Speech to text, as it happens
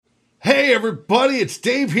Hey everybody, it's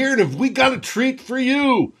Dave here, and we got a treat for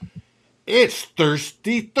you. It's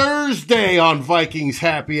Thirsty Thursday on Vikings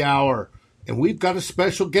Happy Hour, and we've got a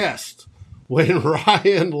special guest. When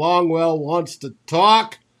Ryan Longwell wants to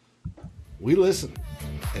talk, we listen,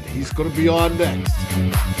 and he's going to be on next.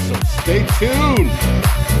 So stay tuned.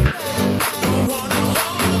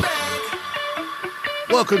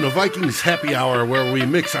 Welcome to Vikings Happy Hour, where we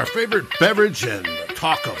mix our favorite beverage and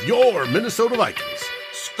talk of your Minnesota Vikings.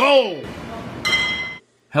 Skol!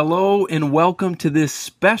 Hello and welcome to this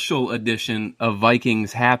special edition of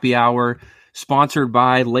Vikings Happy Hour, sponsored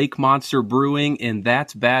by Lake Monster Brewing and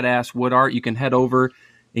That's Badass Wood Art. You can head over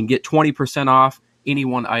and get 20% off any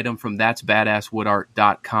one item from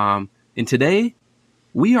that'sbadasswoodart.com. And today,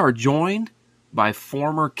 we are joined by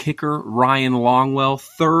former kicker Ryan Longwell,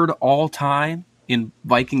 third all-time in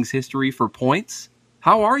Vikings history for points.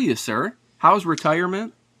 How are you, sir? How's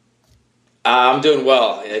retirement? I'm doing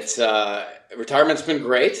well. It's retirement's been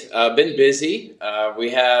great. Been busy. We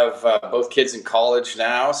have both kids in college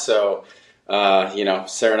now, so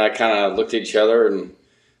Sarah and I kind of looked at each other and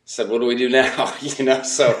said, "What do we do now?"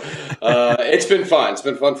 So it's been fun. It's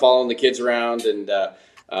been fun following the kids around and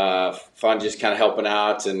fun just kind of helping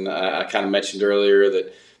out. And I kind of mentioned earlier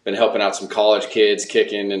that been helping out some college kids,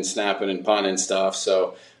 kicking and snapping and punting and stuff.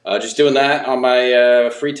 So just doing that on my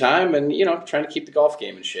free time, and trying to keep the golf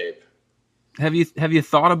game in shape. Have you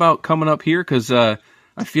thought about coming up here? Because I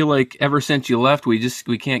feel like ever since you left, we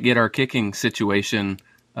can't get our kicking situation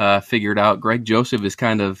figured out. Greg Joseph is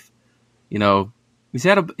kind of, he's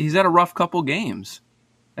had a rough couple games.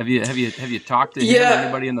 Have you talked to him or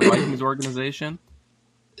anybody in the Vikings organization?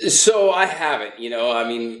 So I haven't.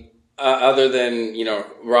 Other than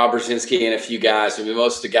Rob Brzezinski and a few guys. I mean,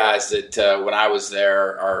 most of the guys that when I was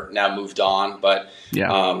there are now moved on. But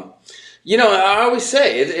yeah. I always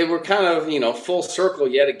say we're kind of, full circle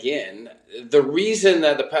yet again. The reason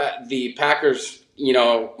that the Packers,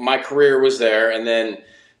 my career was there, and then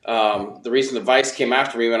the reason the Vikes came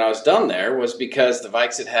after me when I was done there was because the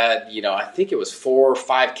Vikes had I think it was 4 or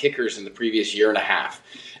 5 kickers in the previous year and a half.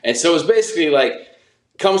 And so it was basically like,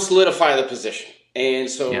 come solidify the position.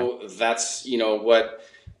 And so that's, what,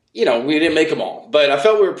 we didn't make them all. But I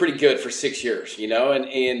felt we were pretty good for 6 years,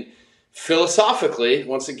 and philosophically,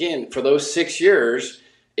 once again, for those 6 years,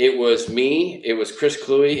 it was me, it was Chris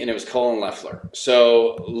Kluwe, and it was Colin Leffler.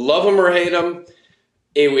 So love them or hate them,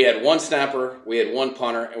 we had one snapper, we had one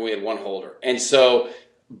punter, and we had one holder. And so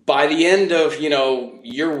by the end of,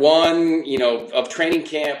 year one, of training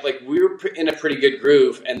camp, like we were in a pretty good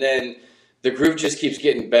groove. And then the groove just keeps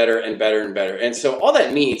getting better and better and better. And so all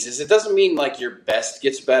that means is it doesn't mean like your best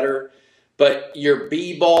gets better, but your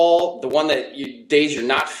B-ball, the one that days you're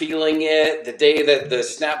not feeling it, the day that the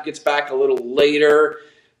snap gets back a little later,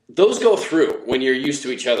 those go through when you're used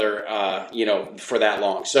to each other, for that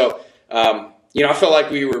long. So, I felt like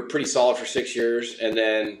we were pretty solid for 6 years. And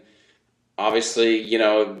then obviously,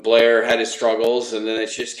 Blair had his struggles, and then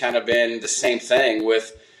it's just kind of been the same thing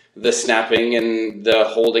with the snapping and the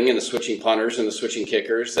holding and the switching punters and the switching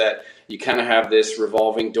kickers, that you kind of have this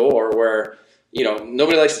revolving door where,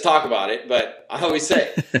 nobody likes to talk about it, but I always say,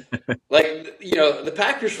 the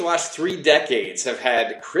Packers for the last 3 decades have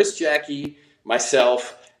had Chris Jackie,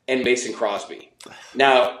 myself, and Mason Crosby.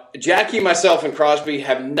 Now, Jackie, myself, and Crosby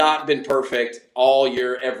have not been perfect all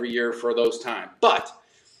year, every year for those times. But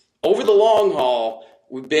over the long haul,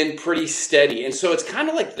 we've been pretty steady. And so it's kind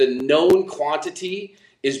of like the known quantity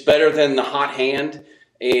is better than the hot hand.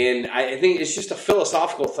 And I think it's just a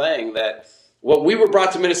philosophical thing that what we were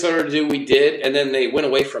brought to Minnesota to do, we did, and then they went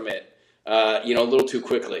away from it, a little too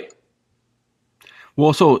quickly.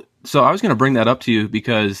 Well, so I was going to bring that up to you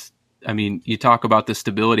because, you talk about the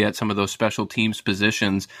stability at some of those special teams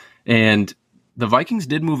positions, and the Vikings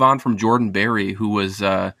did move on from Jordan Berry, who was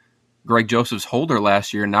Greg Joseph's holder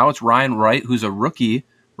last year. Now it's Ryan Wright, who's a rookie,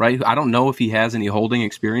 right? I don't know if he has any holding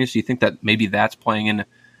experience. Do you think that maybe that's playing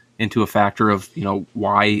into a factor of,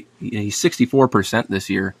 why he's 64% this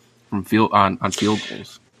year from field on field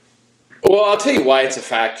goals? Well, I'll tell you why it's a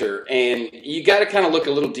factor. And you got to kind of look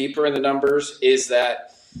a little deeper in the numbers, is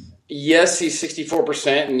that, yes, he's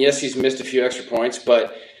 64%, and yes, he's missed a few extra points,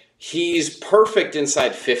 but he's perfect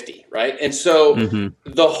inside 50, right? And so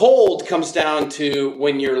the hold comes down to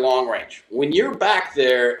when you're long range. When you're back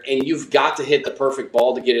there and you've got to hit the perfect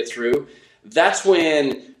ball to get it through, that's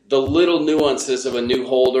when the little nuances of a new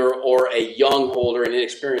holder or a young holder, an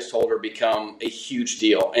inexperienced holder, become a huge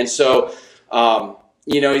deal. And so,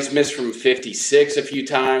 he's missed from 56 a few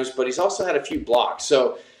times, but he's also had a few blocks.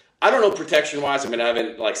 So I don't know protection-wise. I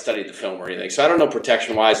haven't studied the film or anything, so I don't know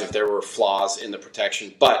protection-wise if there were flaws in the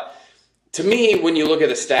protection. But to me, when you look at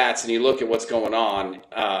the stats and you look at what's going on,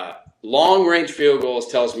 long-range field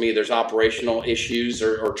goals tells me there's operational issues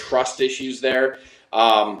or trust issues there.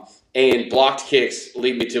 And blocked kicks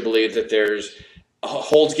lead me to believe that there's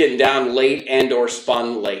holds getting down late and or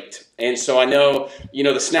spun late. And so I know,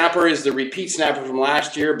 the snapper is the repeat snapper from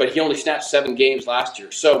last year, but he only snapped 7 games last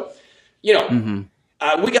year. So, we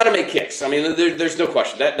got to make kicks. I mean, there's no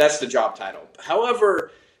question. That's the job title.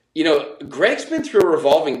 However, Greg's been through a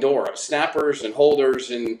revolving door of snappers and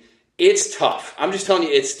holders, and it's tough. I'm just telling you,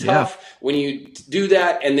 it's tough when you do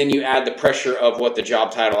that and then you add the pressure of what the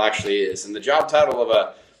job title actually is. And the job title of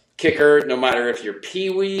a kicker, no matter if you're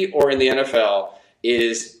Pee-wee or in the NFL,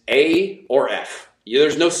 is A or F.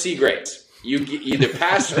 There's no C grades. You either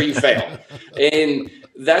pass or you fail. And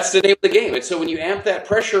that's the name of the game. And so when you amp that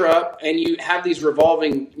pressure up and you have these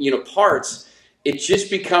revolving, parts, it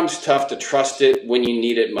just becomes tough to trust it when you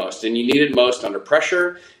need it most. And you need it most under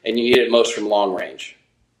pressure, and you need it most from long range.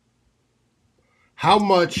 How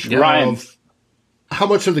much of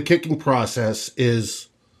the kicking process is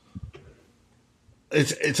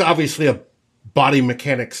it's obviously a body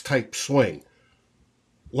mechanics type swing.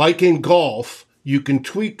 Like in golf, you can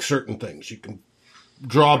tweak certain things. You can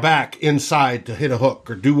draw back inside to hit a hook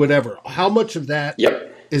or do whatever. How much of that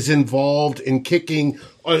is involved in kicking,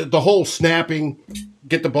 the whole snapping,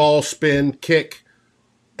 get the ball, spin, kick,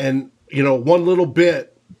 and, one little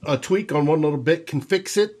bit, a tweak on one little bit can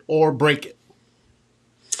fix it or break it?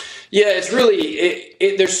 Yeah, it's really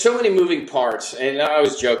there's so many moving parts, and I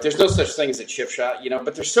always joke, there's no such thing as a chip shot,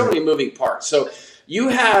 but there's so many moving parts. So you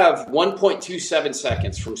have 1.27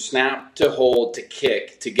 seconds from snap to hold to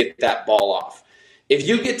kick to get that ball off. If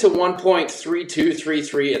you get to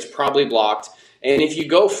 1.3233, it's probably blocked. And if you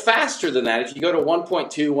go faster than that, if you go to 1.2,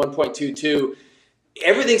 1.22,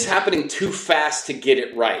 everything's happening too fast to get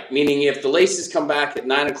it right. Meaning if the laces come back at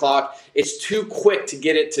 9 o'clock, it's too quick to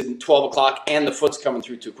get it to 12 o'clock and the foot's coming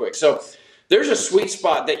through too quick. So there's a sweet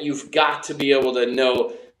spot that you've got to be able to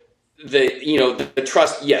know the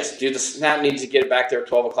trust. Yes. Do the snap need to get it back there at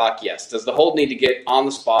 12 o'clock? Yes. Does the hold need to get on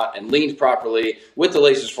the spot and leaned properly with the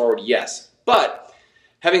laces forward? Yes. But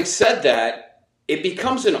having said that, it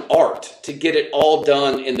becomes an art to get it all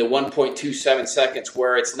done in the 1.27 seconds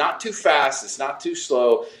where it's not too fast, it's not too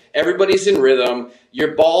slow, everybody's in rhythm.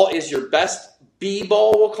 Your ball is your best B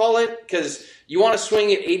ball, we'll call it, because you want to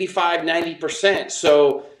swing at 85, 90%.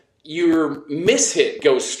 So your miss hit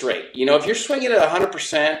goes straight. If you're swinging at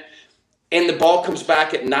 100% and the ball comes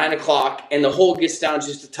back at 9 o'clock and the hole gets down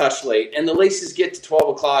just a touch late and the laces get to 12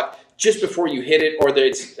 o'clock just before you hit it, or that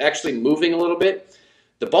it's actually moving a little bit,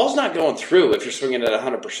 the ball's not going through if you're swinging at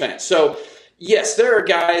 100%. So, yes, there are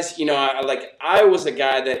guys, I was a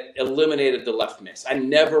guy that eliminated the left miss. I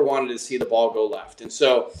never wanted to see the ball go left. And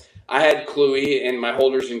so I had Kluey and my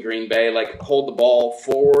holders in Green Bay, hold the ball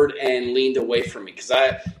forward and leaned away from me because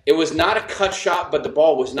it was not a cut shot, but the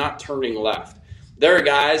ball was not turning left. There are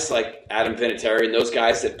guys like Adam Vinatieri and those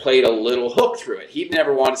guys that played a little hook through it. He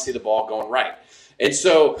never wanted to see the ball going right. And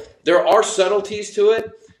so there are subtleties to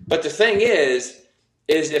it, but the thing is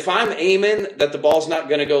if I'm aiming that the ball's not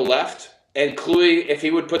going to go left, and Kluey, if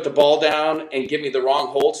he would put the ball down and give me the wrong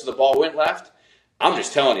hold so the ball went left, I'm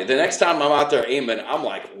just telling you, the next time I'm out there aiming, I'm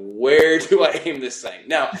like, where do I aim this thing?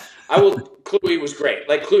 Now, Kluey was great.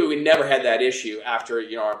 Kluey, we never had that issue after,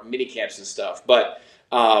 our mini camps and stuff. But,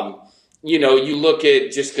 you look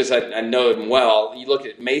at, just because I know him well, you look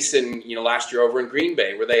at Mason, last year over in Green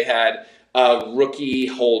Bay where they had a rookie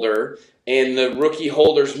holder, and the rookie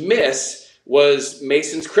holder's miss was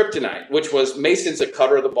Mason's kryptonite, which was Mason's a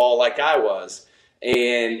cutter of the ball like I was.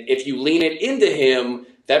 And if you lean it into him,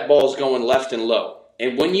 that ball's going left and low.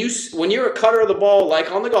 And when you're a cutter of the ball,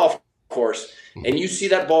 like on the golf course, and you see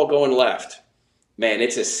that ball going left, man,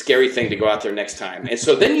 it's a scary thing to go out there next time. And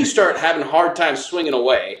so then you start having a hard time swinging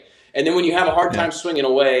away. And then when you have a hard time swinging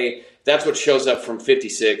away, that's what shows up from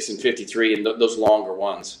 56 and 53 and those longer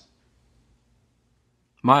ones.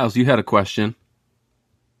 Miles, you had a question.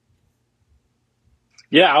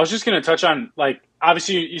 Yeah, I was just going to touch on,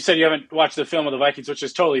 obviously you said you haven't watched the film of the Vikings, which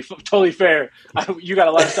is totally fair. You got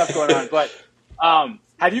a lot of stuff going on. But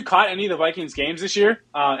have you caught any of the Vikings games this year?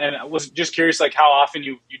 And I was just curious, how often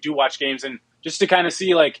you do watch games, and just to kind of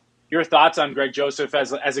see, your thoughts on Greg Joseph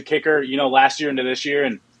as a kicker, last year into this year,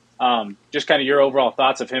 and just kind of your overall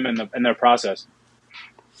thoughts of him and their process.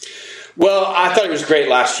 Well, I thought he was great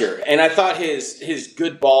last year, and I thought his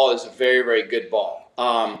good ball is a very, very good ball.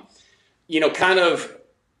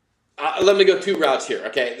 Let me go 2 routes here.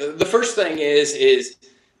 Okay. The first thing is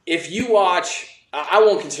if you watch, I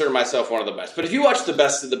won't consider myself one of the best, but if you watch the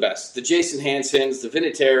best of the best, the Jason Hansons, the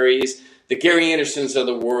Vinatieris, the Gary Andersons of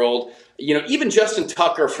the world, even Justin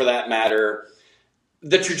Tucker for that matter.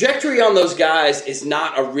 The trajectory on those guys is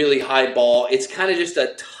not a really high ball. It's kind of just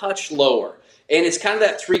a touch lower. And it's kind of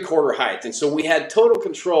that 3/4 height. And so we had total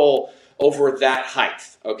control over that height,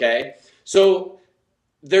 okay? So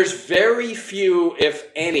there's very few, if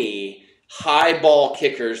any, high ball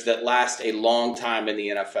kickers that last a long time in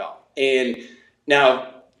the NFL. And now,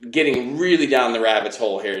 getting really down the rabbit's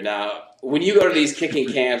hole here. Now, when you go to these kicking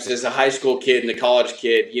camps as a high school kid and a college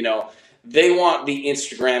kid, they want the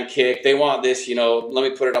Instagram kick. They want this, let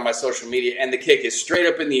me put it on my social media. And the kick is straight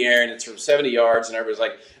up in the air and it's from 70 yards. And everybody's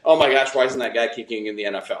like, oh my gosh, why isn't that guy kicking in the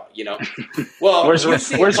NFL? Well, where's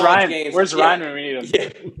Ryan? Games, where's Ryan when we need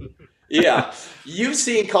him? Yeah. You've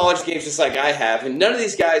seen college games just like I have. And none of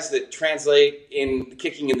these guys that translate in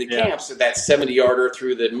kicking in the camps, that 70-yarder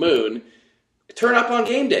through the moon, turn up on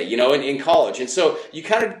game day, in college. And so you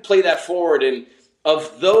kind of play that forward. And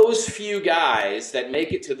of those few guys that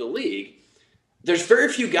make it to the league, there's very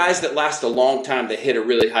few guys that last a long time that hit a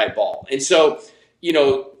really high ball. And so,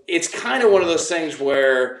 it's kind of one of those things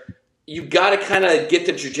where you got to kind of get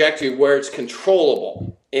the trajectory where it's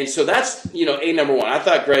controllable. And so that's, number one. I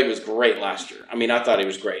thought Greg was great last year. I mean, I thought he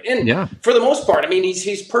was great. And for the most part, I mean,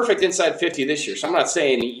 he's perfect inside 50 this year. So I'm not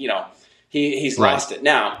saying, he's lost it.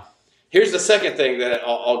 Now, here's the second thing that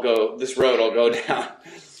I'll go down.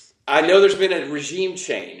 I know there's been a regime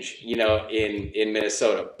change, in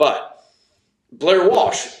Minnesota, but Blair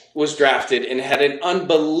Walsh was drafted and had an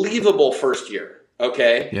unbelievable first year,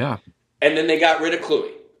 okay? Yeah. And then they got rid of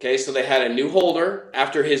Kluwe, okay? So they had a new holder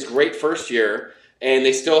after his great first year, and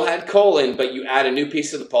they still had Colin, but you add a new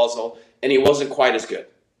piece of the puzzle, and he wasn't quite as good.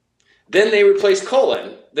 Then they replaced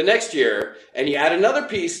Colin the next year, and you add another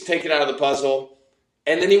piece taken out of the puzzle,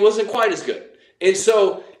 and then he wasn't quite as good. And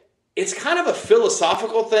so it's kind of a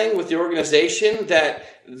philosophical thing with the organization that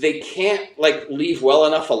they can't leave well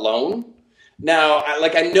enough alone. Now, I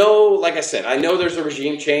know there's a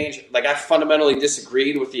regime change. I fundamentally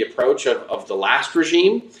disagreed with the approach of the last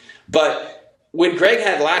regime. But when Greg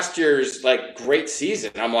had last year's great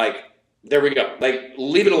season, I'm like, there we go.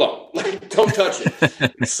 Leave it alone. Don't touch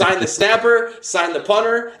it. Sign the snapper, sign the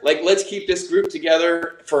punter. Let's keep this group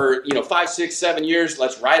together for 5, 6, 7 years.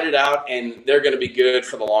 Let's ride it out, and they're going to be good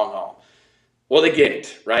for the long haul. Well, they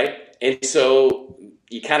didn't, right? And so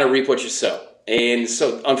you kind of reap what you sow. And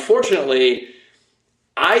so, unfortunately,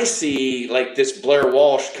 I see this Blair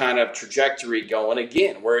Walsh kind of trajectory going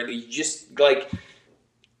again, where you just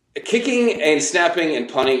kicking and snapping and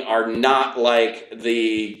punting are not like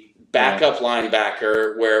the backup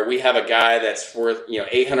linebacker where we have a guy that's worth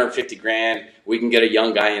 $850,000. We can get a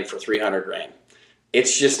young guy in for $300,000.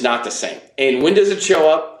 It's just not the same. And when does it show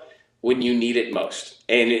up? When you need it most.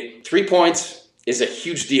 And 3 points is a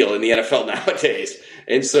huge deal in the NFL nowadays.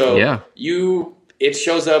 And so it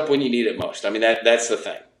shows up when you need it most. I mean, that's the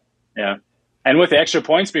thing. Yeah. And with the extra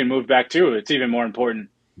points being moved back too, it's even more important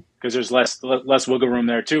because there's less wiggle room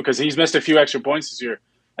there too, because he's missed a few extra points this year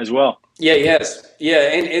as well. Yeah, he has.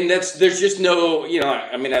 Yeah, and there's just no,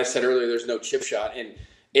 I said earlier, there's no chip shot. And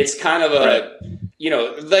it's kind of I'll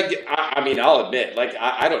admit,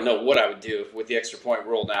 I don't know what I would do with the extra point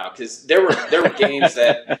rule now, because there were games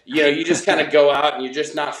that, you just kind of go out and you're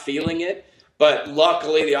just not feeling it. But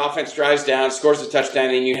luckily, the offense drives down, scores a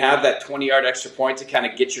touchdown, and you have that 20-yard extra point to kind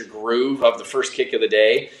of get your groove of the first kick of the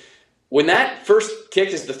day. When that first kick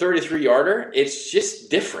is the 33-yarder, it's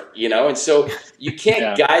just different, And so you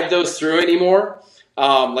can't guide those through anymore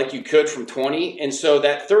like you could from 20. And so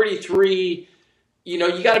that 33,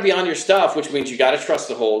 you got to be on your stuff, which means you got to trust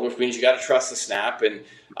the hold, which means you got to trust the snap. And,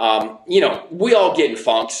 we all get in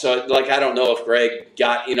funks. So, I don't know if Greg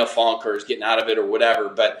got in a funk or is getting out of it or whatever.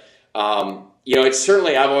 But, it's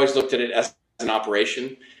certainly, I've always looked at it as an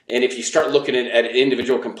operation. And if you start looking at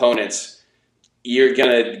individual components, you're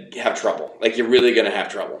going to have trouble. You're really going to have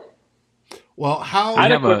trouble. Well, I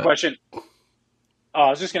had a quick question. Oh, I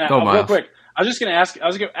was just going to real quick. I was going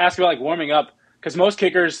to ask about warming up, because most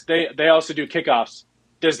kickers, they also do kickoffs.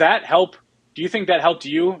 Does that help? Do you think that helped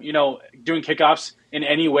you, doing kickoffs in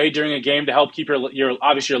any way during a game to help keep your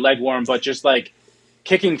obviously your leg warm, but just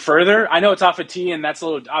kicking further? I know it's off a tee and that's a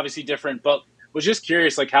little obviously different, but was just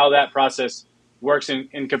curious how that process works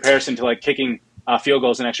in comparison to kicking field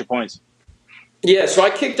goals and extra points. Yeah, so I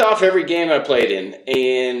kicked off every game I played in,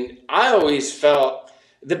 and I always felt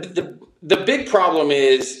the big problem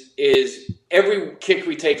is every kick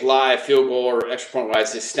we take live, field goal or extra point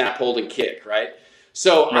wise, is snap, hold, and kick, right?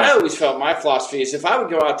 So right. I always felt my philosophy is if I would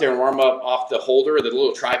go out there and warm up off the holder, the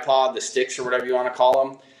little tripod, the sticks or whatever you want to call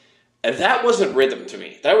them, and that wasn't rhythm to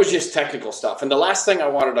me. That was just technical stuff. And the last thing I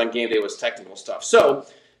wanted on game day was technical stuff. So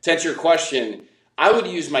to answer your question, I would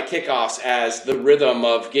use my kickoffs as the rhythm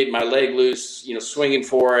of getting my leg loose, swinging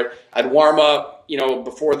for it. I'd warm up,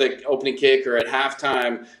 before the opening kick or at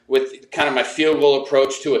halftime with kind of my field goal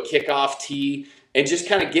approach to a kickoff tee and just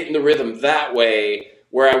kind of getting the rhythm that way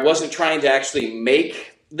where I wasn't trying to actually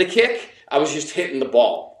make the kick. I was just hitting the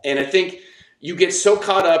ball. And I think you get so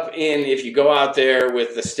caught up in, if you go out there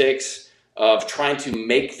with the sticks, of trying to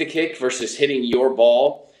make the kick versus hitting your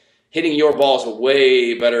ball. Hitting your ball is a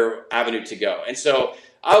way better avenue to go. And so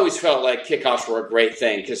I always felt like kickoffs were a great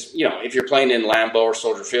thing because, if you're playing in Lambeau or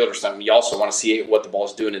Soldier Field or something, you also want to see what the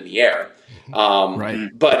ball's doing in the air. Right.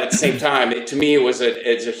 But at the same time, to me,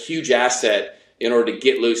 it's a huge asset in order to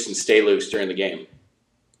get loose and stay loose during the game.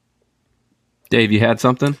 Dave, you had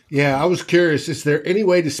something? Yeah, I was curious. Is there any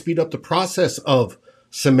way to speed up the process of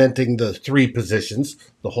cementing the three positions,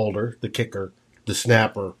 the holder, the kicker, the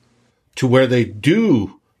snapper, to where they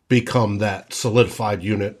do become that solidified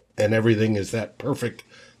unit and everything is that perfect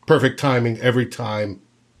timing every time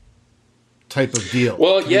type of deal?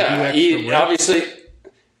 Well, yeah, obviously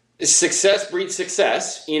success breeds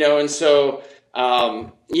success, and so,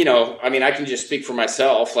 I can just speak for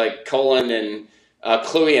myself, like Cullen and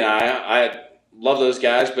Kluey and I love those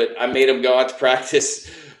guys, but I made them go out to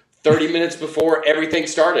practice 30 minutes before everything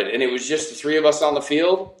started. And it was just the three of us on the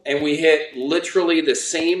field. And we hit literally the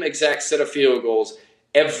same exact set of field goals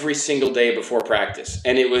every single day before practice.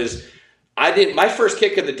 And my first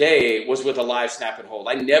kick of the day was with a live snap and hold.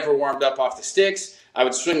 I never warmed up off the sticks. I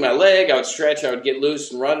would swing my leg, I would stretch, I would get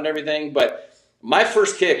loose and run and everything. But my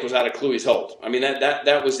first kick was out of Kluey's hold. I mean,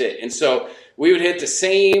 that was it. And so we would hit the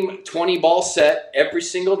same 20-ball set every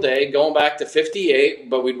single day, going back to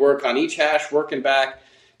 58, but we'd work on each hash, working back.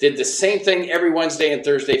 Did the same thing every Wednesday and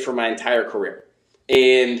Thursday for my entire career.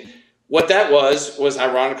 And what that was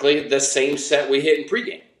ironically the same set we hit in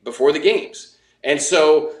pregame before the games. And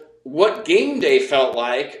so what game day felt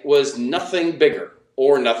like was nothing bigger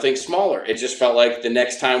or nothing smaller. It just felt like the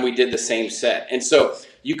next time we did the same set. And so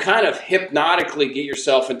you kind of hypnotically get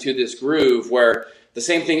yourself into this groove where the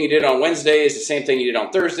same thing you did on Wednesday is the same thing you did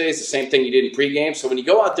on Thursday, is the same thing you did in pregame. So when you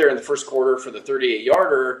go out there in the first quarter for the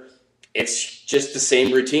 38-yarder, it's just the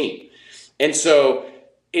same routine. And so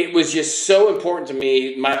it was just so important to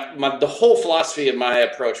me. The whole philosophy of my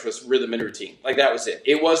approach was rhythm and routine. Like that was it.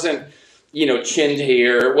 It wasn't, chin to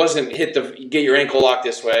here. It wasn't get your ankle locked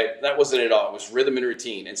this way. That wasn't it all. It was rhythm and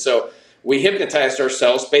routine. And so we hypnotized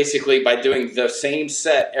ourselves basically by doing the same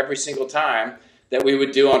set every single time that we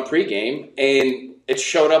would do on pregame. And it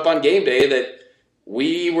showed up on game day that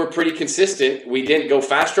we were pretty consistent. We didn't go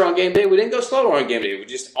faster on game day. We didn't go slower on game day. We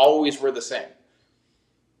just always were the same.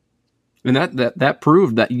 And that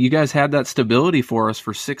proved that you guys had that stability for us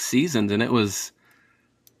for 6 seasons, and it was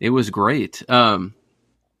great.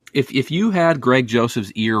 If you had Greg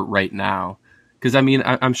Joseph's ear right now, because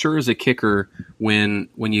I'm sure as a kicker, when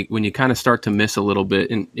you kind of start to miss a little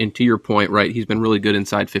bit, and to your point, right, he's been really good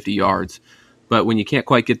inside 50 yards, but when you can't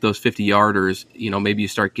quite get those 50-yarders, maybe you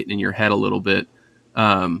start getting in your head a little bit.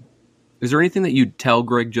 Is there anything that you'd tell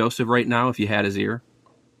Greg Joseph right now if you had his ear?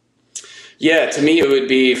 Yeah, to me, it would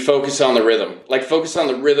be focus on the rhythm. Like, focus on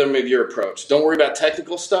the rhythm of your approach. Don't worry about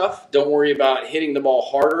technical stuff. Don't worry about hitting the ball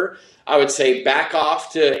harder. I would say back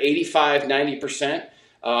off to 85,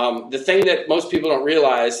 90%. The thing that most people don't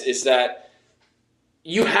realize is that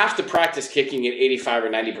you have to practice kicking at 85 or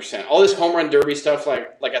 90%. All this home run derby stuff,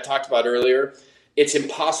 like I talked about earlier, it's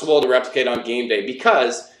impossible to replicate on game day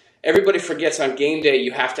because everybody forgets on game day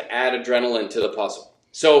you have to add adrenaline to the puzzle.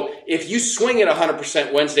 So if you swing at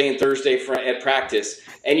 100% Wednesday and Thursday at practice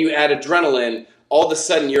and you add adrenaline, all of a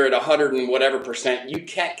sudden you're at 100 and whatever percent. You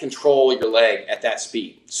can't control your leg at that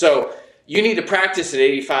speed. So you need to practice at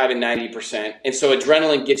 85 and 90%. And so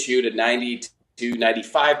adrenaline gets you to 90 to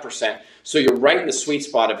 95%. So you're right in the sweet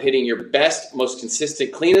spot of hitting your best, most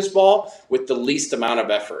consistent, cleanest ball with the least amount of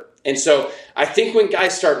effort. And so I think when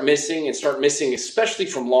guys start missing, especially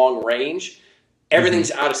from long range,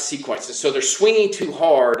 everything's out of sequence. And so they're swinging too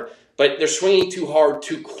hard, but they're swinging too hard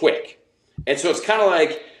too quick. And so it's kind of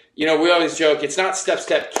like, we always joke, it's not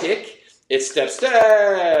step-step kick, it's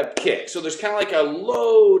step-step kick. So there's kind of like a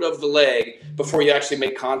load of the leg before you actually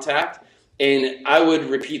make contact. And I would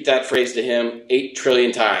repeat that phrase to him 8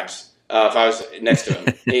 trillion times if I was next to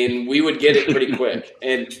him. And we would get it pretty quick.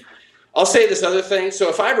 And I'll say this other thing. So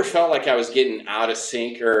if I ever felt like I was getting out of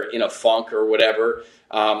sync or in a funk or whatever,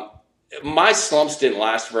 my slumps didn't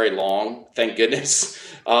last very long, thank goodness.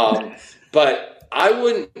 But I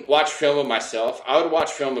wouldn't watch film of myself. I would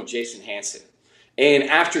watch film of Jason Hanson. And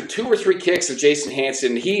after 2 or 3 kicks of Jason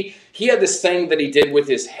Hanson, he had this thing that he did with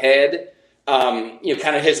his head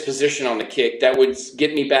kind of his position on the kick that would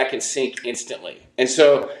get me back in sync instantly. And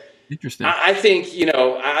so interesting. I think,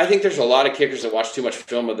 I think there's a lot of kickers that watch too much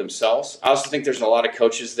film of themselves. I also think there's a lot of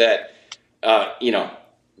coaches that,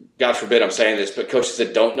 God forbid I'm saying this, but coaches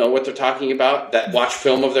that don't know what they're talking about, that watch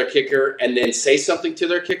film of their kicker and then say something to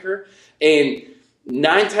their kicker. And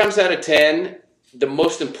 9 times out of 10, the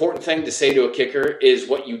most important thing to say to a kicker is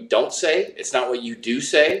what you don't say. It's not what you do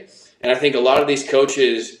say. And I think a lot of these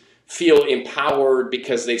coaches feel empowered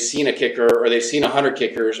because they've seen a kicker or they've seen 100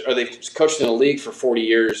 kickers or they've coached in a league for 40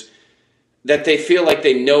 years that they feel like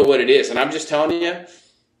they know what it is. And I'm just telling you,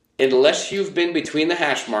 unless you've been between the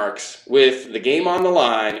hash marks with the game on the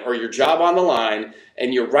line or your job on the line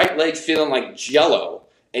and your right leg's feeling like jello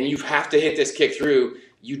and you have to hit this kick through,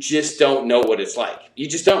 you just don't know what it's like. You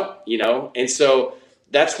just don't, And so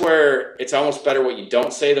that's where it's almost better what you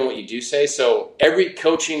don't say than what you do say. So every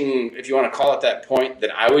coaching, if you want to call it that point,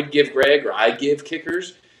 that I would give Greg or I give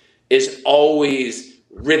kickers is always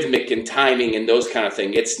rhythmic and timing and those kind of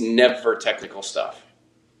things. It's never technical stuff.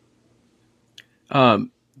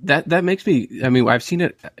 That makes me, I've seen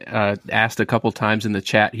it asked a couple times in the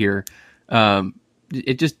chat here.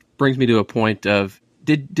 It just brings me to a point of,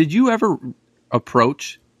 did you ever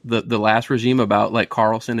approach the last regime about like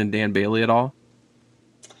Carlson and Dan Bailey at all?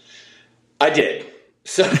 I did.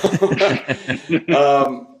 So,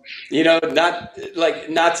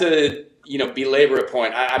 not to, belabor a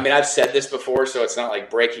point. I've said this before, so it's not like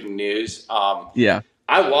breaking news. Yeah.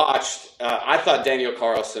 I watched, I thought Daniel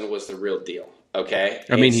Carlson was the real deal. Okay.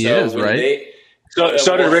 He is, right?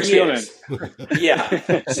 So did Rick Spielman.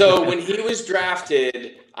 Yeah. So when he was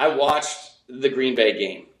drafted, I watched the Green Bay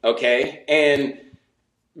game. Okay. And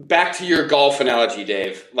back to your golf analogy,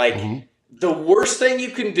 Dave, the worst thing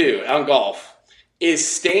you can do on golf is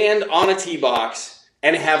stand on a tee box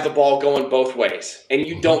and have the ball going both ways. And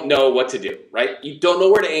you don't know what to do, right? You don't know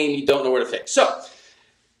where to aim. You don't know where to fix. So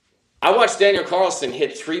I watched Daniel Carlson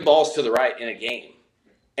hit 3 balls to the right in a game.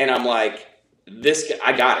 And I'm like, this guy,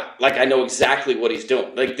 I got it. Like, I know exactly what he's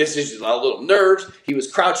doing. Like, this is a little nerves. He was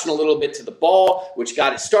crouching a little bit to the ball, which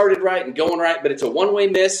got it started right and going right. But it's a one-way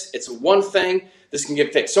miss. It's a one thing. This can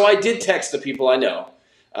get fixed. So I did text the people I know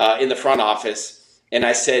in the front office, and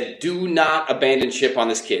I said, do not abandon ship on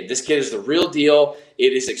this kid. This kid is the real deal.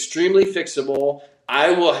 It is extremely fixable.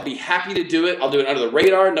 I will be happy to do it. I'll do it under the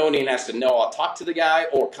radar. No one even has to know. I'll talk to the guy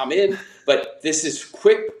or come in. But this is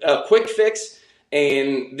quick fix.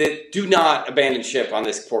 And that do not abandon ship on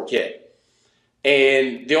this poor kid.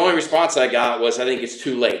 And the only response I got was, I think it's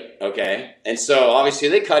too late, okay? And so, obviously,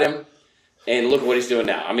 they cut him, and look at what he's doing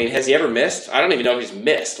now. Has he ever missed? I don't even know if he's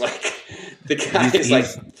missed. Like, the guy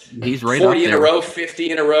he's right 40 up in there. a row,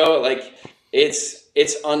 50 in a row. Like, it's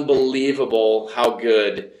unbelievable how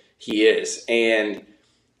good he is. And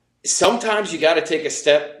sometimes you got to take a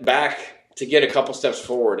step back to get a couple steps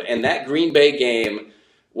forward. And that Green Bay game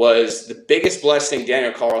was the biggest blessing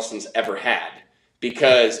Daniel Carlson's ever had,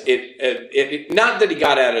 because it not that he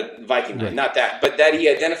got out of Viking, right, not that, but that he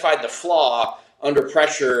identified the flaw under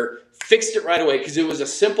pressure, fixed it right away, because it was a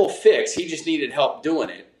simple fix. He just needed help doing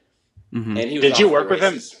it. Mm-hmm. And he was Did you work with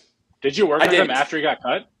him? Did you work with him after he got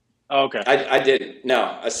cut? Oh, okay. I didn't.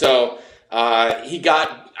 No. So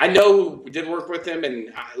I know we did work with him,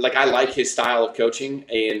 and I like his style of coaching,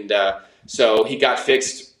 and so he got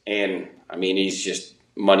fixed, and he's just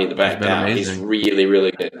money in the bank now. Amazing. He's really,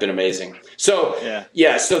 really good. Been amazing. So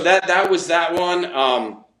so that was that one.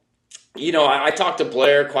 I talked to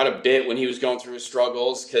Blair quite a bit when he was going through his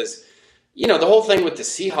struggles, because the whole thing with the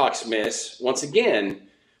Seahawks miss, once again,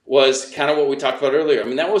 was kind of what we talked about earlier.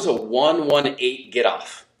 That was a 1-1-8 get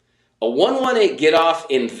off. A 1-1-8 get off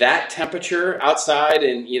in that temperature outside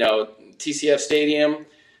in TCF Stadium,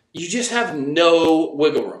 you just have no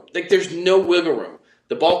wiggle room. There's no wiggle room.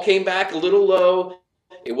 The ball came back a little low.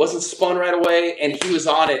 It wasn't spun right away, and he was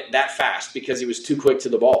on it that fast because he was too quick to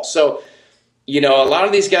the ball. So, a lot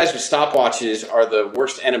of these guys with stopwatches are the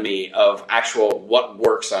worst enemy of actual what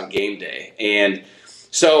works on game day. And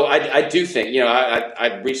so I do think,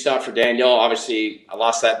 I reached out for Daniel. Obviously, I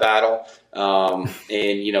lost that battle, and,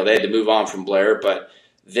 they had to move on from Blair. But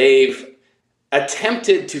they've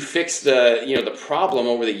attempted to fix the problem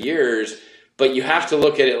over the years, but you have to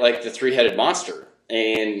look at it like the three-headed monster.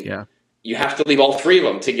 And you have to leave all 3 of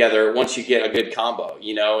them together once you get a good combo,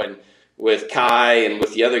 and with Kai and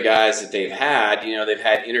with the other guys that they've had, they've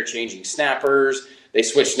had interchanging snappers. They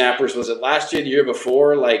switched snappers. Was it last year, the year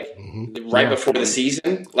before, before the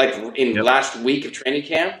season, last week of training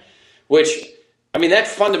camp, which, that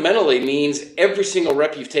fundamentally means every single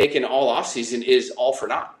rep you've taken all offseason is all for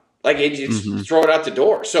naught. You just throw it out the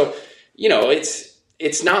door. So,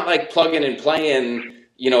 it's not like plugging and playing,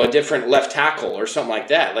 a different left tackle or something like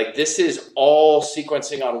that. Like, this is all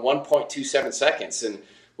sequencing on 1.27 seconds. And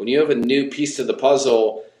when you have a new piece to the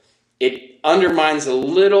puzzle, it undermines a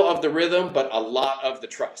little of the rhythm, but a lot of the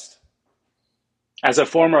trust. As a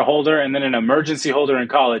former holder and then an emergency holder in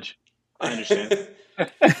college, I understand.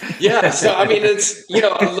 Yeah, so I mean, it's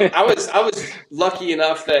I was lucky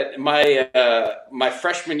enough that my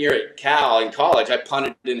freshman year at Cal in college, I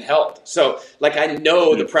punted and held. So like, I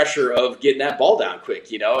know the pressure of getting that ball down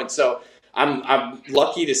quick, and so I'm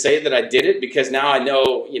lucky to say that I did it, because now I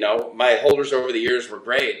know, my holders over the years were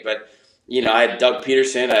great, but I had Doug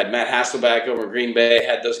Peterson, I had Matt Hasselbeck over in Green Bay,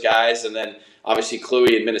 had those guys, and then obviously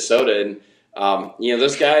Kluwe in Minnesota, and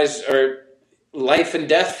those guys are life and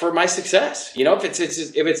death for my success.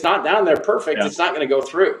 If it's not down there perfect, It's not going to go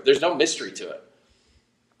through. There's no mystery to it.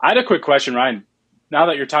 I had a quick question, Ryan. Now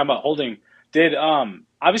that you're talking about holding, did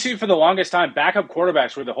obviously for the longest time backup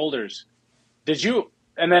quarterbacks were the holders? Did you,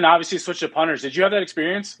 and then obviously switch to punters? Did you have that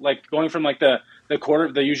experience, like going from like the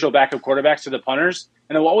usual backup quarterbacks to the punters?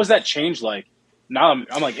 And then what was that change like? Now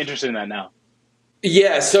I'm like interested in that now.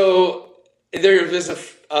 Yeah, so there was a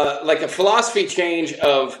philosophy change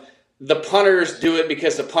of the punters do it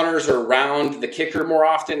because the punters are around the kicker more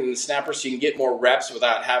often than the snapper, so you can get more reps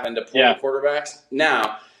without having to pull the quarterbacks.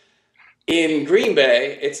 Now, in Green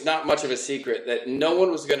Bay, it's not much of a secret that no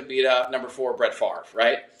one was going to beat up number 4 Brett Favre,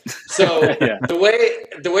 right? So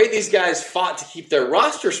the way these guys fought to keep their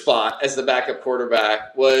roster spot as the backup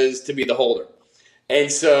quarterback was to be the holder.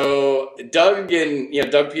 And so Doug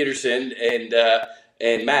Peterson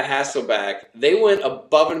and Matt Hasselbeck, they went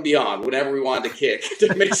above and beyond whenever we wanted to kick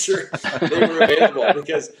to make sure they were available,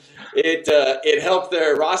 because it helped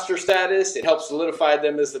their roster status. It helped solidify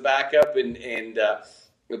them as the backup, and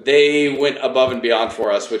they went above and beyond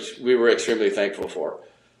for us, which we were extremely thankful for.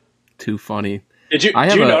 Too funny. Did you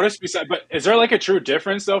notice? But is there like a true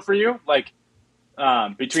difference though for you, like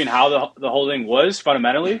between how the holding was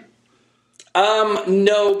fundamentally?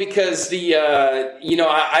 No, because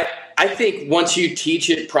I think once you teach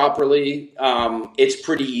it properly, it's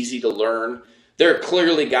pretty easy to learn. There are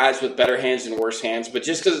clearly guys with better hands and worse hands, but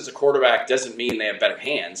just because it's a quarterback doesn't mean they have better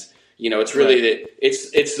hands. It's really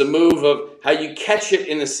it's the move of how you catch it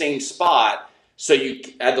in the same spot, so you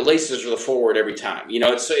add the laces or the forward every time.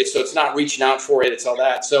 It's not reaching out for it. It's all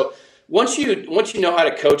that. So once you know how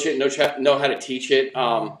to coach it, know how to teach it.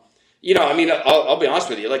 I'll be honest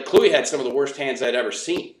with you. Like, Kluwe had some of the worst hands I'd ever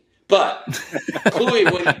seen. But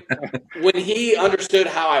Kluwe, when he understood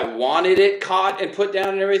how I wanted it caught and put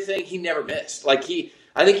down and everything, he never missed. Like,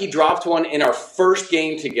 I think he dropped one in our first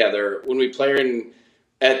game together when we played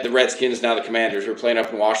at the Redskins, now the Commanders. We were playing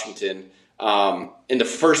up in Washington. In the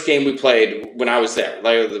first game we played when I was there,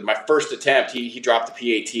 like my first attempt, he dropped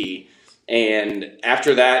the PAT. And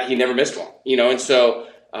after that, he never missed one. And so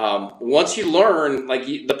once you learn,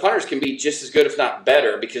 the punters can be just as good, if not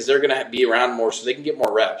better, because they're going to be around more, so they can get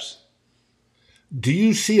more reps. Do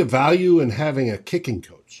you see a value in having a kicking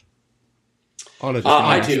coach on a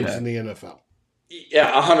team in the NFL?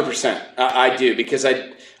 Yeah, 100%. I do, because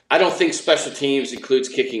I don't think special teams includes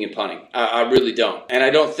kicking and punting. I really don't. And I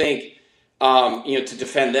don't think, to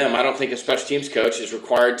defend them, I don't think a special teams coach is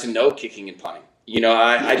required to know kicking and punting.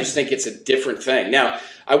 I just think it's a different thing. Now,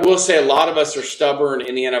 I will say a lot of us are stubborn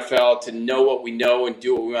in the NFL to know what we know and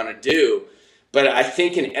do what we want to do. But I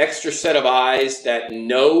think an extra set of eyes that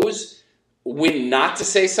knows when not to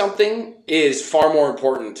say something is far more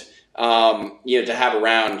important, to have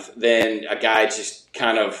around than a guy just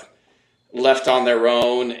kind of left on their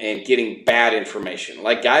own and getting bad information.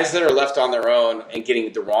 Like, guys that are left on their own and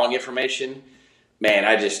getting the wrong information, man,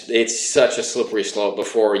 it's such a slippery slope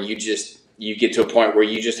before you get to a point where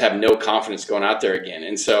you just have no confidence going out there again.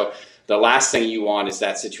 And so the last thing you want is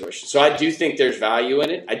that situation. So I do think there's value in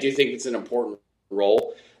it. I do think it's an important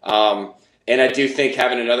role. And I do think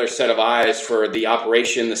having another set of eyes for the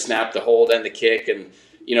operation, the snap, the hold, and the kick, and,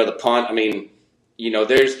 the punt,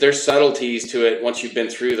 there's subtleties to it once you've been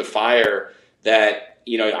through the fire that,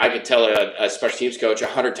 I could tell a special teams coach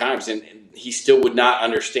 100 times and he still would not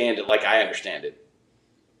understand it like I understand it.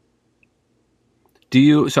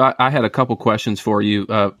 So I had a couple questions for you.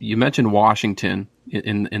 You mentioned Washington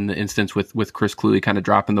in the instance with Chris Kluwe kind of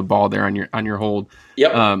dropping the ball there on your hold.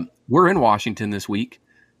 Yep. We're in Washington this week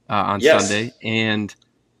on Sunday, and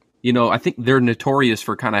I think they're notorious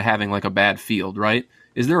for kind of having like a bad field, right?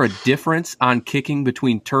 Is there a difference on kicking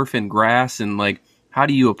between turf and grass, and like how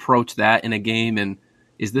do you approach that in a game? And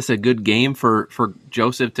is this a good game for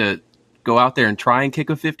Joseph to go out there and try and kick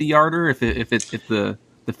a 50-yarder if the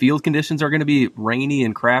field conditions are going to be rainy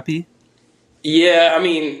and crappy? Yeah,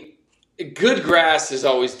 good grass is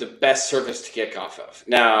always the best surface to kick off of.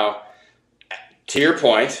 Now, to your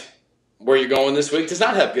point, where you're going this week does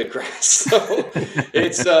not have good grass. So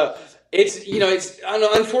it's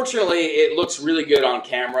unfortunately it looks really good on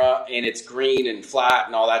camera and it's green and flat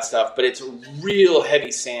and all that stuff, but it's a real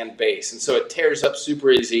heavy sand base. And so it tears up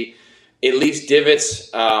super easy. It leaves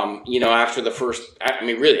divots, after after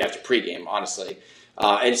pregame, honestly.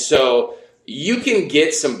 And so you can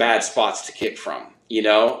get some bad spots to kick from,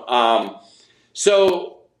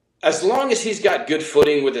 So as long as he's got good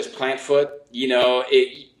footing with his plant foot,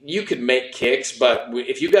 you could make kicks, but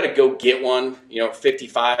if you got to go get one,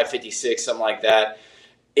 55, 56, something like that,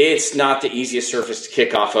 it's not the easiest surface to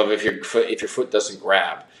kick off of if your foot doesn't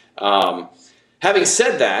grab. Having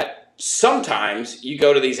said that, sometimes you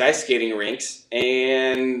go to these ice skating rinks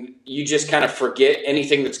and you just kind of forget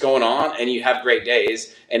anything that's going on and you have great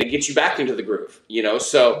days and it gets you back into the groove,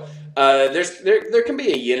 So there can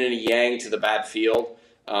be a yin and a yang to the bad field.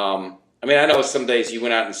 I know some days you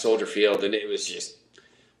went out in Soldier Field and it was just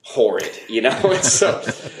horrid, and so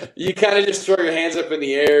you kind of just throw your hands up in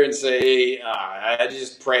the air and say, I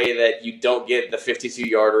just pray that you don't get the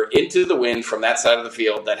 52-yarder into the wind from that side of the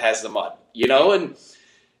field that has the mud, and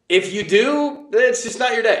if you do, it's just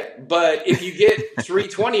not your day. But if you get 3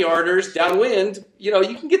 20-yarders downwind, you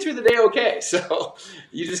can get through the day okay. So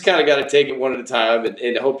you just kind of got to take it one at a time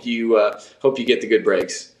and hope you get the good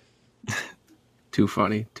breaks. Too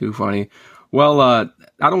funny. Well, I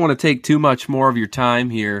don't want to take too much more of your time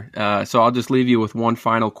here, so I'll just leave you with one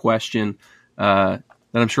final question that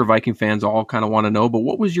I'm sure Viking fans all kind of want to know. But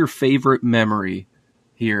what was your favorite memory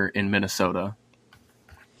here in Minnesota?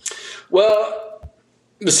 Well,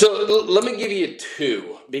 so let me give you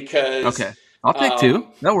 2 because okay, I'll take 2.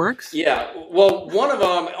 That works. Yeah. Well, one of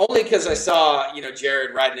them only because I saw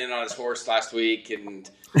Jared riding in on his horse last week and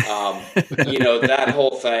that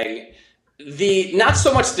whole thing. Not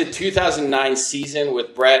so much the 2009 season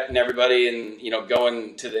with Brett and everybody and,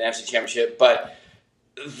 going to the NFC Championship, but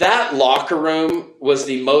that locker room was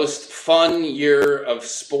the most fun year of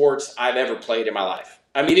sports I've ever played in my life.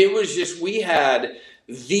 It was just, we had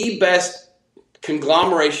the best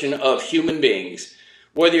conglomeration of human beings,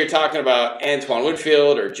 whether you're talking about Antoine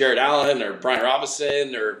Woodfield or Jared Allen or Brian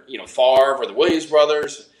Robinson or, Favre or the Williams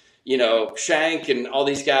brothers, Shank and all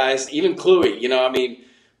these guys, even Kluey,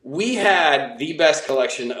 we had the best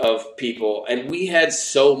collection of people, and we had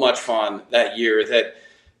so much fun that year that,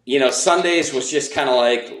 Sundays was just kind of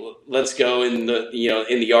like, let's go in the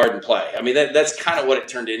yard and play. That's kind of what it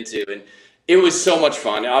turned into. And it was so much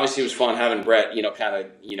fun. Obviously it was fun having Brett,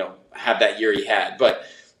 have that year he had, but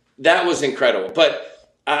that was incredible. But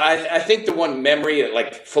I think the one memory,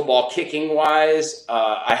 like football kicking wise,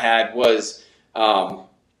 I had was,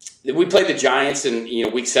 we played the Giants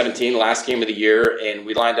in week 17, last game of the year, and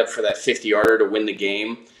we lined up for that 50-yarder to win the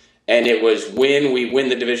game. And it was when we win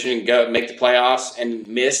the division and go make the playoffs and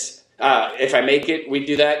miss. If I make it, we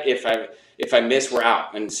do that. If I miss, we're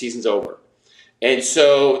out and the season's over. And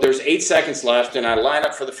so there's 8 seconds left, and I line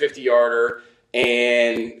up for the 50-yarder,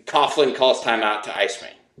 and Coughlin calls timeout to ice me.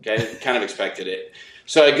 Okay, kind of expected it.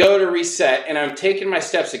 So I go to reset, and I'm taking my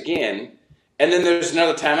steps again, and then there's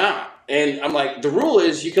another timeout. And I'm like, the rule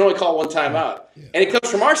is you can only call one timeout. Yeah. And it comes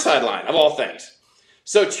from our sideline, of all things.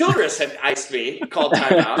 So Childress had iced me, called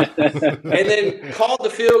timeout, and then called the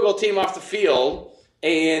field goal team off the field.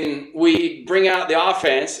 And we bring out the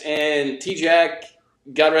offense, and T-Jack,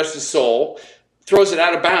 God rest his soul, throws it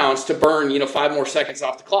out of bounds to burn 5 more seconds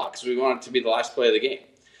off the clock because we want it to be the last play of the game.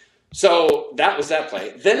 So that was that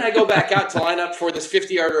play. Then I go back out to line up for this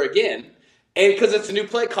 50-yarder again. And because it's a new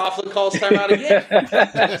play, Coughlin calls timeout again.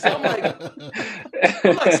 So I'm like,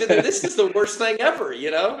 this is the worst thing ever,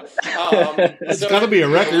 It's got to be a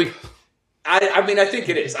record. I think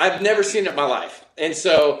it is. I've never seen it in my life. And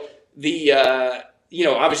so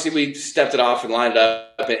obviously we stepped it off and lined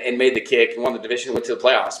up and made the kick and won the division, went to the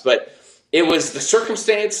playoffs. But it was the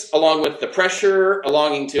circumstance along with the pressure,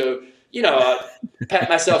 alonging to, pat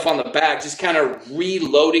myself on the back, just kind of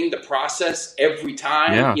reloading the process every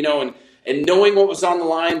time, and knowing what was on the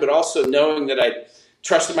line, but also knowing that I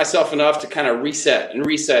trusted myself enough to kind of reset,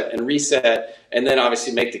 and then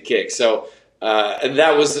obviously make the kick. So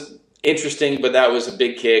that was interesting, but that was a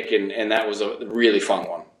big kick, and that was a really fun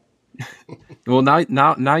one. Well,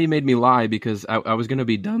 now you made me lie because I was going to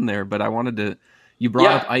be done there, but I wanted to. You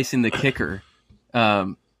brought up icing the kicker.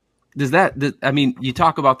 You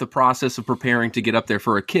talk about the process of preparing to get up there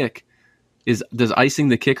for a kick. Does icing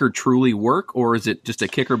the kicker truly work, or is it just a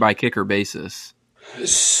kicker by kicker basis?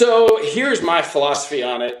 So here's my philosophy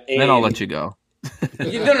on it. And then I'll let you go. No,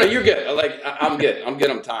 you're good. I'm good. I'm good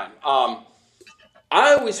on time.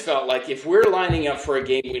 I always felt like if we're lining up for a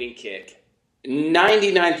game-winning kick,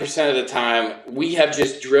 99% of the time we have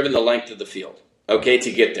just driven the length of the field, okay,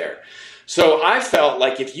 to get there. So I felt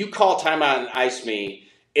like if you call timeout and ice me,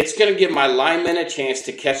 it's going to give my linemen a chance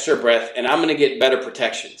to catch their breath, and I'm going to get better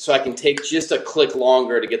protection so I can take just a click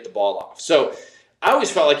longer to get the ball off. So I always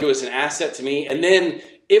felt like it was an asset to me. And then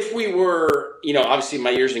if we were, obviously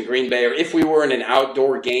my years in Green Bay, or if we were in an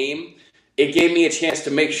outdoor game, it gave me a chance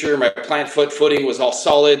to make sure my plant foot footing was all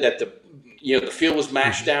solid, that the field was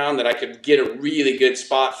mashed down, that I could get a really good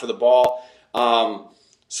spot for the ball.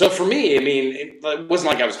 So for me, it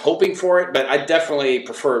wasn't like I was hoping for it, but I definitely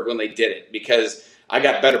preferred when they did it because I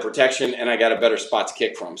got better protection and I got a better spot to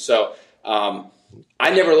kick from. So I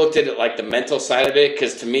never looked at it like the mental side of it,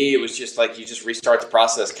 because to me it was just like you just restart the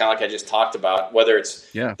process, kind of like I just talked about. Whether it's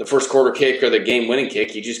the first quarter kick or the game-winning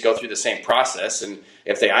kick, you just go through the same process. And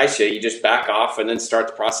if they ice you, you just back off and then start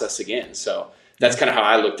the process again. So that's kind of how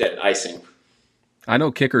I looked at icing. I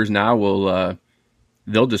know kickers now will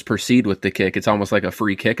they'll just proceed with the kick. It's almost like a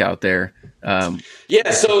free kick out there. So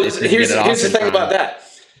here's the thing about that.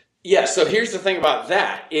 Yeah, so here's the thing about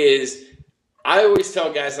that is I always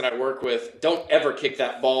tell guys that I work with, don't ever kick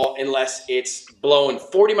that ball unless it's blowing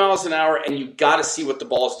 40 miles an hour and you got to see what the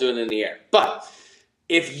ball's doing in the air. But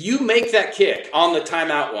if you make that kick on the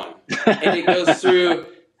timeout one and it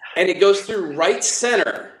goes through right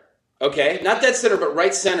center, okay, not dead center, but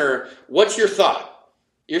right center, what's your thought?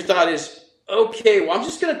 Your thought is, okay, well, I'm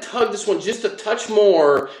just going to tug this one just a touch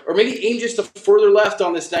more, or maybe aim just a further left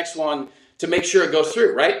on this next one to make sure it goes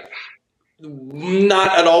through, right?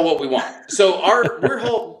 Not at all what we want. So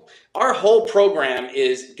our whole program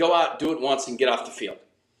is go out, do it once, and get off the field.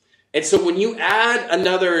 And so when you add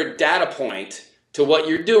another data point to what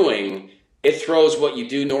you're doing, it throws what you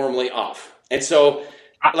do normally off. And so,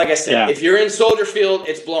 like I said, if you're in Soldier Field,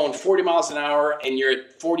 it's blowing 40 miles an hour, and you're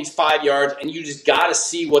at 45 yards, and you just got to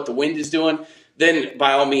see what the wind is doing, then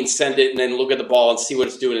by all means send it and then look at the ball and see what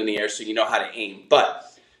it's doing in the air so you know how to aim. But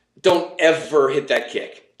don't ever hit that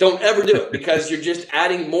kick. Don't ever do it, because you're just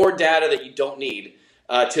adding more data that you don't need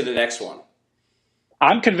to the next one.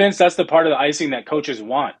 I'm convinced that's the part of the icing that coaches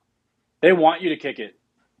want. They want you to kick it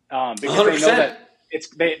because 100%. They know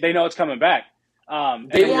that they know it's coming back.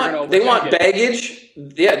 They want baggage.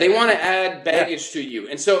 Yeah, they want to add baggage to you.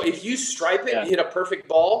 And so if you stripe it and hit a perfect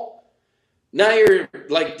ball, now you're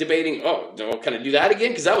like debating, can I do that again?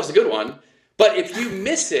 Because that was a good one. But if you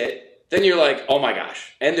miss it, then you're like, oh my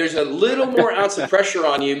gosh. And there's a little more ounce of pressure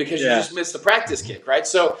on you because you just missed the practice kick, right?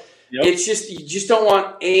 So it's just, you just don't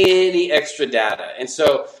want any extra data. And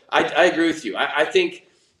so I agree with you. I think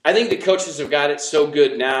the coaches have got it so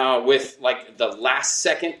good now with like the last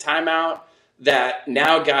second timeout that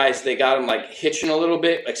now guys, they got them like hitching a little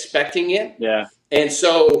bit, expecting it. Yeah. And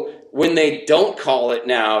so when they don't call it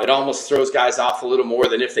now, it almost throws guys off a little more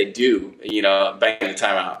than if they do, bang the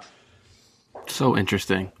timeout. So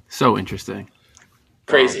interesting. So interesting.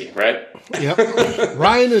 Crazy, right? Yep.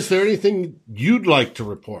 Ryan, is there anything you'd like to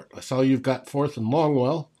report? I saw you've got 4th and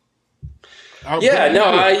Longwell. Like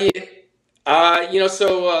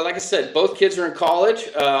I said, both kids are in college,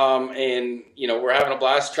 and we're having a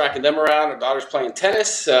blast tracking them around. Our daughter's playing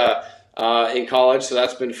tennis in college, so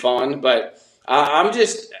that's been fun. But I'm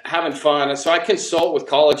just having fun, and so I consult with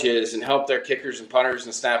colleges and help their kickers and punters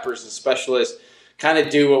and snappers and specialists kind of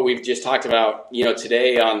do what we've just talked about,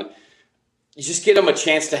 today on just get them a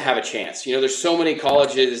chance to have a chance. There's so many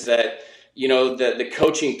colleges that, the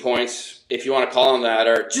coaching points, if you want to call them that,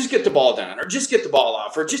 are just get the ball down or just get the ball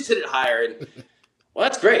off or just hit it higher. And well,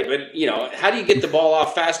 that's great. But, how do you get the ball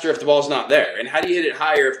off faster if the ball's not there? And how do you hit it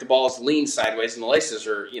higher if the ball's leaned sideways and the laces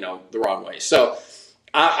are, the wrong way? So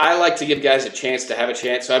I like to give guys a chance to have a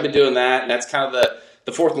chance. So I've been doing that. And that's kind of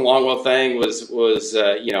the 4th and Longwell thing was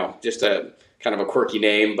just a kind of a quirky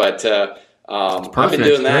name, but I've been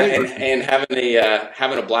doing that and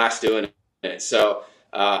having a blast doing it. So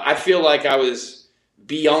I feel like I was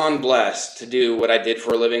beyond blessed to do what I did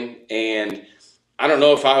for a living. And I don't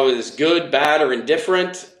know if I was good, bad, or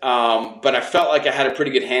indifferent, but I felt like I had a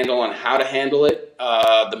pretty good handle on how to handle it,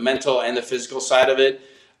 the mental and the physical side of it.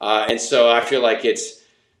 And so I feel like it's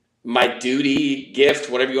my duty,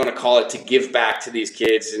 gift, whatever you want to call it, to give back to these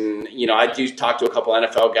kids. And, I do talk to a couple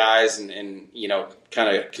NFL guys and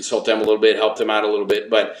kind of consult them a little bit, help them out a little bit.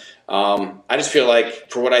 But I just feel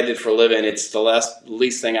like for what I did for a living, it's the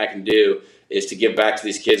least thing I can do is to give back to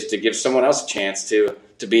these kids, to give someone else a chance to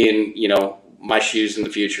be in, my shoes in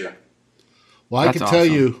the future. Well, I can tell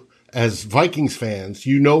you, as Vikings fans,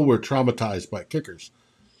 we're traumatized by kickers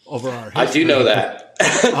over our history. I do know that.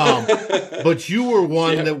 But you were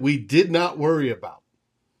one that we did not worry about.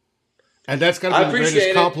 And that's got to be the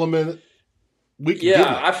greatest compliment we can give you.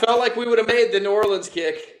 I felt like we would have made the New Orleans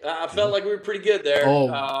kick. I felt like we were pretty good there.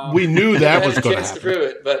 Oh, we knew that was going to happen. To prove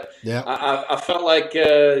it, but I felt like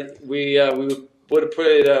we would have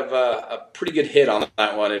put a pretty good hit on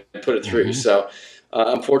that one and put it through. So,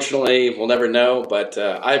 unfortunately, we'll never know. But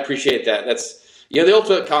I appreciate that. That's the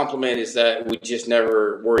ultimate compliment is that we just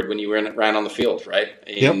never worried when you ran on the field, right?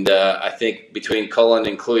 And I think between Cullen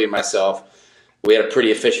and Cluey and myself, we had a pretty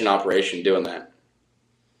efficient operation doing that.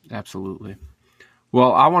 Absolutely.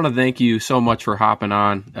 Well, I want to thank you so much for hopping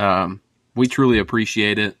on. We truly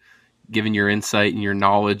appreciate it, giving your insight and your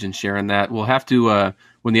knowledge and sharing that. We'll have to,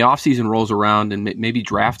 when the offseason rolls around and maybe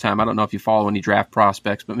draft time, I don't know if you follow any draft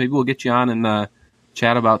prospects, but maybe we'll get you on and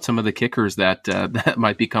chat about some of the kickers that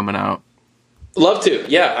might be coming out. Love to.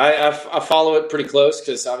 Yeah, I follow it pretty close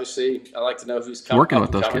because obviously I like to know who's working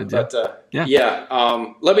with those kids. But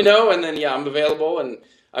let me know, and then I'm available, and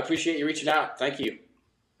I appreciate you reaching out. Thank you.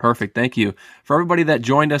 Perfect. Thank you. For everybody that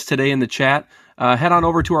joined us today in the chat, head on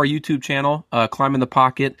over to our YouTube channel, Climb in the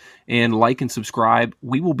Pocket, and like and subscribe.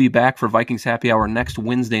 We will be back for Vikings Happy Hour next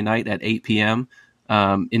Wednesday night at 8 p.m.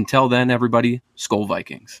 Until then, everybody, Skol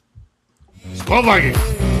Vikings. Skol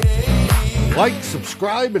Vikings! Like,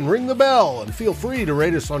 subscribe, and ring the bell, and feel free to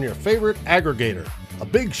rate us on your favorite aggregator. A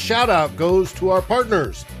big shout-out goes to our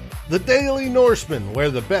partners, The Daily Norseman,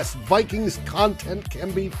 where the best Vikings content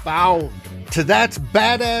can be found. To That's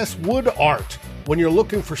Badass Wood Art, when you're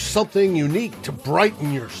looking for something unique to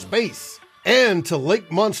brighten your space. And to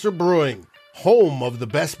Lake Monster Brewing, home of the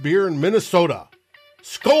best beer in Minnesota.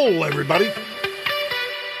 Skol, everybody!